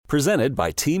Presented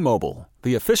by T-Mobile,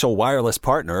 the official wireless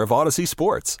partner of Odyssey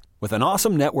Sports. With an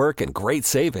awesome network and great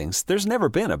savings, there's never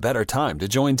been a better time to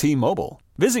join T-Mobile.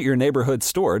 Visit your neighborhood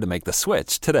store to make the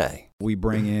switch today. We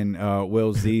bring in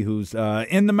Will Z, who's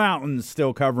in the mountains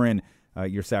still covering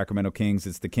your Sacramento Kings.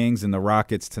 It's the Kings and the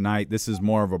Rockets tonight. This is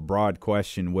more of a broad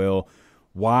question, Will.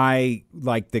 Why,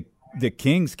 the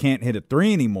Kings can't hit a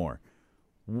three anymore?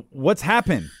 What's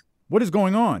happened? What is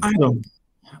going on?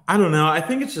 I don't know. I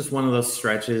think it's just one of those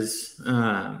stretches.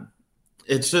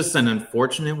 It's just an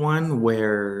unfortunate one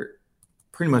where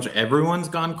pretty much everyone's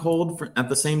gone cold at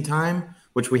the same time,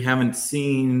 which we haven't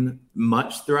seen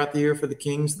much throughout the year for the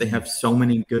Kings. They have so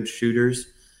many good shooters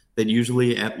that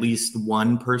usually at least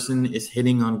one person is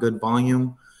hitting on good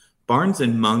volume. Barnes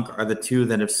and Monk are the two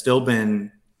that have still been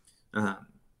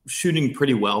shooting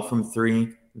pretty well from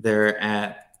three. They're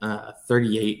at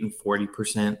 38 and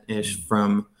 40%-ish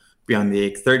from beyond the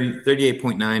eight.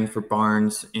 38.9 for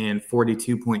Barnes and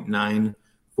 42.9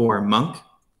 for Monk.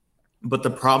 But the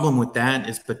problem with that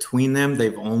is between them,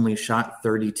 they've only shot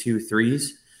 32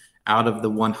 threes out of the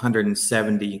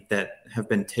 170 that have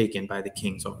been taken by the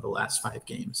Kings over the last 5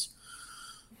 games.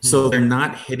 So they're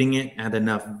not hitting it at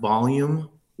enough volume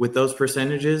with those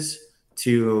percentages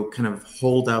to kind of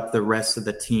hold up the rest of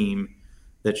the team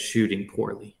that's shooting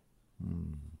poorly.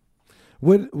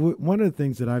 One of the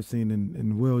things that I've seen,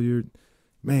 and Will,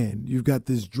 you've got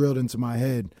this drilled into my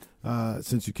head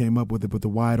since you came up with it, but the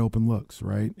wide open looks,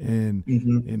 right? And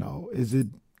is it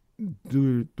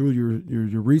through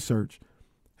your research,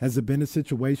 has it been a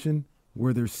situation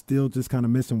where they're still just kind of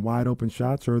missing wide open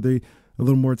shots, or are they a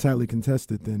little more tightly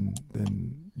contested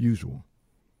than usual?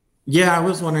 Yeah, I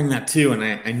was wondering that too, and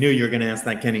I knew you were going to ask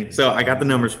that, Kenny. So I got the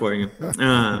numbers for you.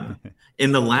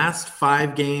 In the last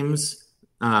 5 games,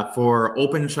 for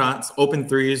open shots, open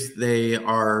threes, they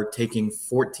are taking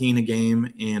 14 a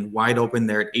game, and wide open,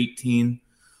 they're at 18.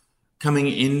 Coming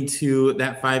into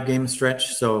that 5-game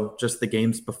stretch, so just the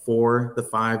games before the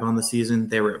 5 on the season,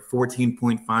 they were at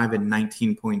 14.5 and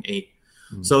 19.8.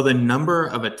 So the number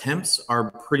of attempts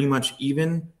are pretty much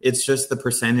even. It's just the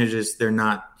percentages, they're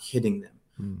not hitting them.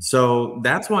 So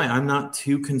that's why I'm not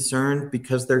too concerned,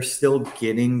 because they're still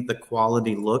getting the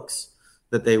quality looks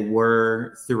that they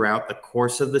were throughout the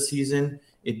course of the season.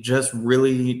 It just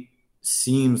really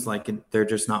seems like they're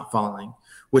just not falling,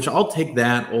 which I'll take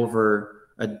that over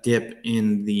a dip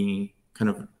in the kind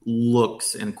of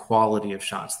looks and quality of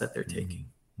shots that they're taking.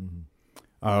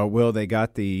 Will, they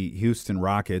got the Houston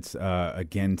Rockets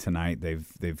again tonight.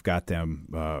 They've got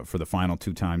them for the final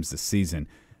 2 times this season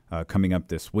coming up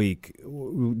this week.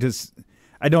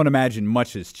 I don't imagine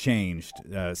much has changed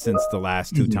since the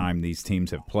last 2 times these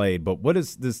teams have played. But what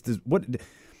is this? What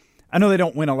I know they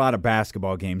don't win a lot of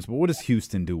basketball games, but what does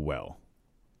Houston do well?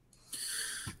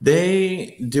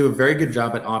 They do a very good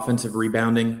job at offensive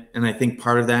rebounding, and I think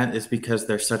part of that is because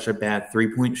they're such a bad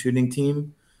three-point shooting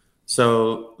team.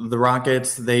 So the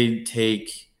Rockets, they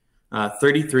take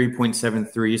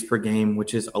 33.7 threes per game,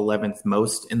 which is 11th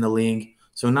most in the league.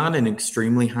 So not an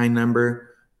extremely high number,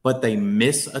 but they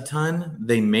miss a ton.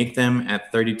 They make them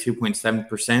at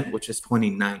 32.7%, which is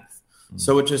 29th.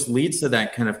 So it just leads to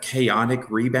that kind of chaotic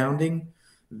rebounding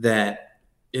that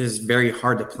is very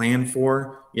hard to plan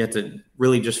for. You have to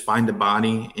really just find a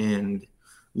body and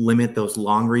limit those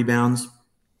long rebounds,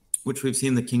 which we've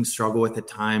seen the Kings struggle with at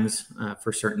times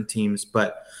for certain teams.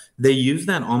 But they use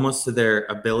that almost to their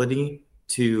ability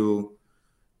to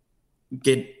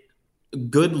get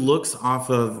good looks off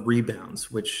of rebounds,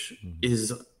 which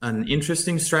is an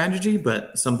interesting strategy,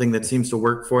 but something that seems to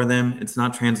work for them. It's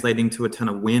not translating to a ton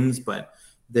of wins, but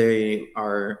they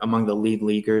are among the lead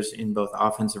leaguers in both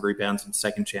offensive rebounds and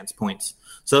second chance points.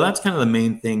 So that's kind of the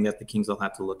main thing that the Kings will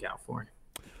have to look out for.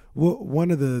 Well,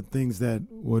 one of the things that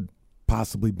would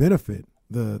possibly benefit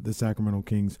the Sacramento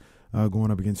Kings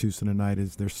going up against Houston tonight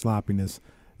is their sloppiness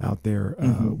out there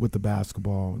with the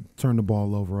basketball, turn the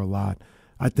ball over a lot.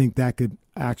 I think that could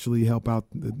actually help out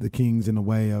the Kings in a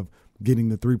way of getting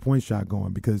the three-point shot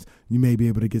going, because you may be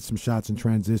able to get some shots in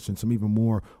transition, some even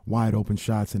more wide-open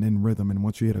shots and in rhythm. And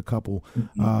once you hit a couple,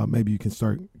 maybe you can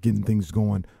start getting things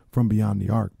going from beyond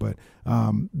the arc. But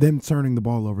them turning the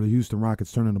ball over, the Houston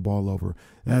Rockets turning the ball over,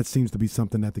 that seems to be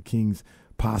something that the Kings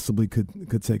possibly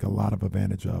could take a lot of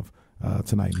advantage of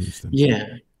tonight in Houston. Yeah,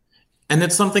 and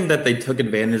it's something that they took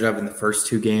advantage of in the first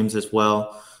 2 games as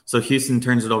well. So Houston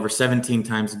turns it over 17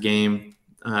 times a game.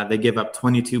 They give up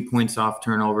 22 points off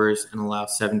turnovers and allow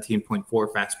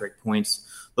 17.4 fast break points.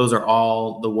 Those are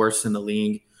all the worst in the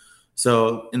league.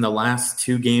 So in the last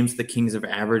 2 games, the Kings have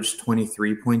averaged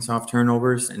 23 points off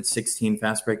turnovers and 16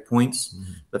 fast break points,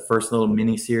 the first little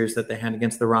mini series that they had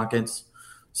against the Rockets.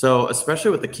 So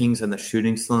especially with the Kings and the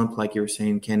shooting slump, like you were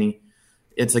saying, Kenny,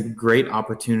 it's a great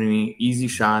opportunity, easy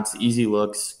shots, easy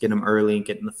looks, get them early,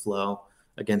 get in the flow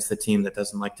against the team that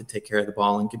doesn't like to take care of the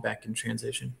ball and get back in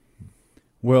transition.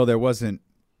 Well, there wasn't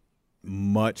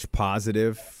much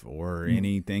positive or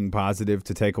anything positive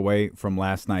to take away from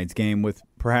last night's game, with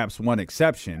perhaps one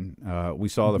exception. We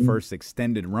saw the first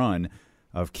extended run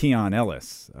of Keon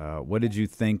Ellis. What did you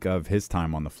think of his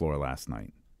time on the floor last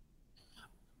night?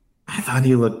 I thought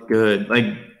he looked good, like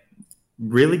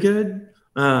really good.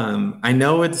 I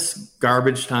know it's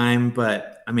garbage time,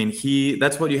 but I mean,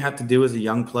 that's what you have to do as a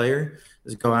young player,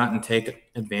 is go out and take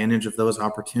advantage of those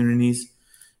opportunities.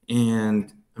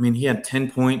 And I mean, he had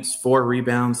 10 points, 4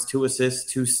 rebounds, 2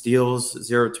 assists, 2 steals,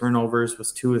 0 turnovers,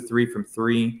 was 2 of 3 from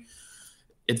 3.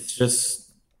 It's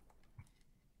just,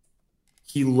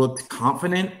 he looked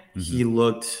confident. He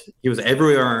was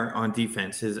everywhere on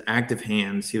defense. His active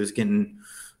hands, he was getting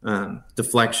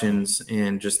deflections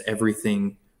and just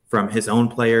everything from his own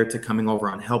player to coming over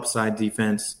on help side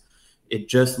defense. It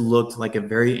just looked like a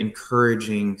very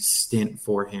encouraging stint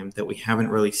for him that we haven't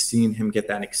really seen him get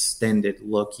that extended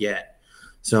look yet.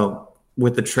 So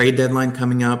with the trade deadline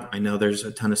coming up, I know there's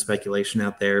a ton of speculation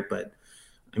out there, but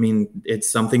I mean,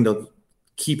 it's something to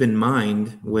keep in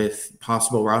mind with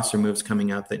possible roster moves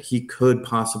coming up, that he could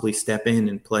possibly step in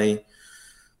and play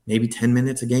maybe 10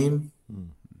 minutes a game.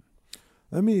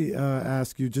 Let me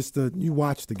ask you, you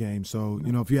watch the game, so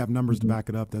if you have numbers to back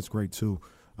it up, that's great too.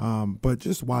 But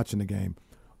just watching the game,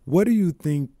 what do you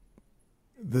think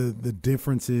the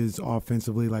difference is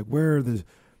offensively? Like, where are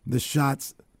the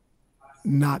shots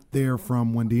not there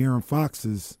from when De'Aaron Fox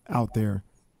is out there,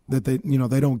 that they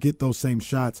don't get those same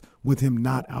shots with him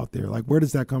not out there? Like, where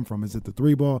does that come from? Is it the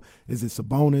 3-ball? Is it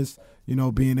Sabonis,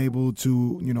 being able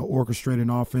to, orchestrate an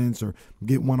offense or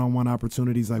get one-on-one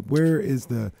opportunities? Like, where is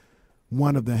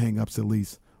one of the hang-ups, at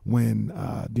least, when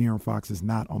De'Aaron Fox is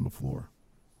not on the floor?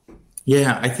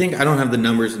 Yeah, I don't have the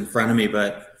numbers in front of me,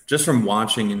 but just from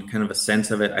watching and kind of a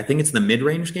sense of it, I think it's the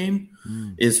mid-range game.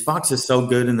 Is Fox is so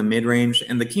good in the mid-range,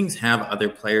 and the Kings have other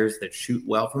players that shoot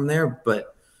well from there,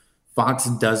 but Fox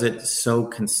does it so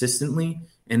consistently,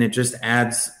 and it just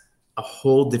adds a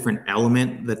whole different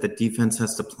element that the defense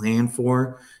has to plan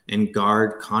for and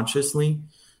guard consciously,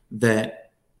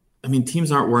 that, I mean,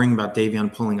 teams aren't worrying about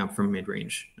Davion pulling up from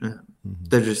mid-range.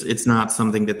 It's not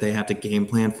something that they have to game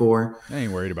plan for. I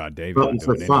ain't worried about Davion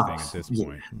doing anything at this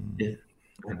point. Yeah,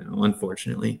 I know,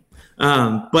 unfortunately.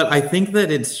 But I think that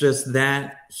it's just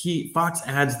that Fox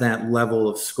adds that level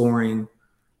of scoring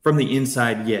from the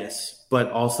inside, yes, but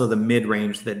also the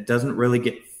mid-range that doesn't really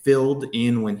get filled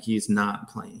in when he's not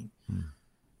playing.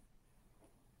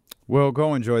 Well,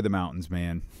 go enjoy the mountains,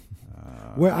 man.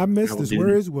 Well, I missed this.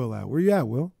 Where is Will at? Where you at,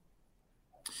 Will?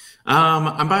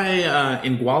 I'm by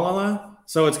in Gualala.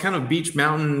 So it's kind of beach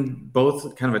mountain,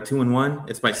 both kind of a 2-in-1.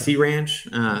 It's by Sea Ranch,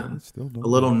 a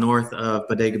little north of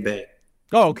Bodega Bay.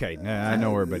 Oh, okay. I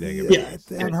know where Bodega Bay is.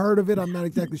 Yeah, I've heard of it. I'm not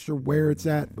exactly sure where it's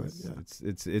at, but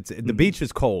it's the beach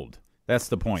is cold. That's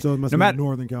the point. So it must be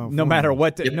Northern California.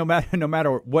 No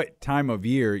matter what time of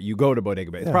year you go to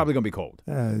Bodega Bay, it's probably going to be cold.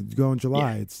 You go in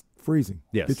July, it's freezing.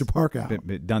 Yes. Get your park out.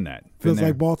 Done that. Feels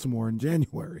like Baltimore in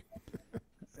January.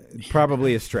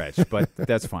 Probably a stretch, but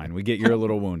that's fine. You're a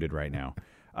little wounded right now.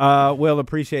 Will,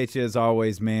 appreciate you as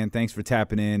always, man. Thanks for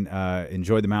tapping in.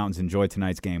 Enjoy the mountains. Enjoy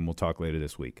tonight's game. We'll talk later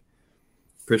this week.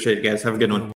 Appreciate it, guys. Have a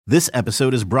good one. This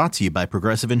episode is brought to you by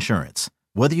Progressive Insurance.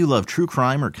 Whether you love true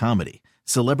crime or comedy,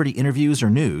 celebrity interviews or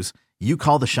news, you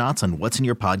call the shots on what's in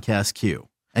your podcast queue.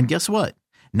 And guess what?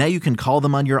 Now you can call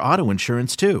them on your auto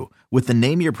insurance too, with the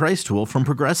Name Your Price tool from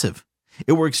Progressive.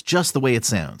 It works just the way it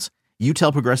sounds. You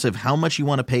tell Progressive how much you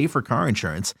want to pay for car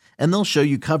insurance, and they'll show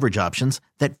you coverage options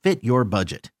that fit your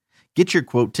budget. Get your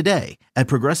quote today at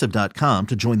Progressive.com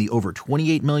to join the over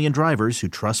 28 million drivers who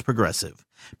trust Progressive.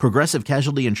 Progressive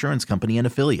Casualty Insurance Company and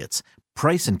Affiliates.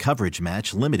 Price and coverage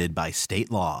match limited by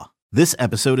state law. This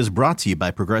episode is brought to you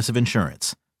by Progressive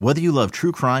Insurance. Whether you love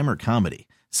true crime or comedy,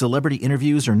 celebrity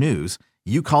interviews or news,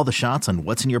 you call the shots on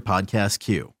what's in your podcast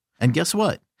queue. And guess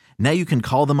what? Now you can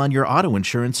call them on your auto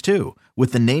insurance too,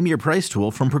 with the Name Your Price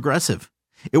tool from Progressive.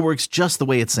 It works just the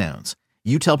way it sounds.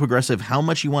 You tell Progressive how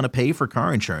much you want to pay for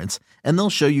car insurance, and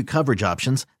they'll show you coverage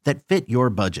options that fit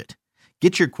your budget.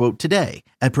 Get your quote today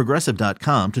at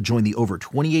Progressive.com to join the over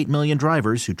 28 million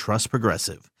drivers who trust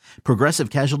Progressive. Progressive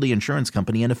Casualty Insurance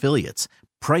Company and Affiliates.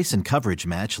 Price and coverage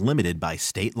match limited by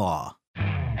state law.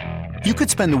 You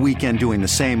could spend the weekend doing the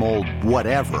same old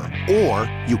whatever,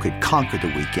 or you could conquer the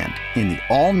weekend in the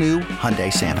all-new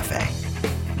Hyundai Santa Fe.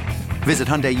 Visit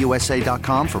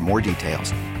HyundaiUSA.com for more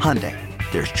details. Hyundai,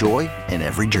 there's joy in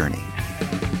every journey.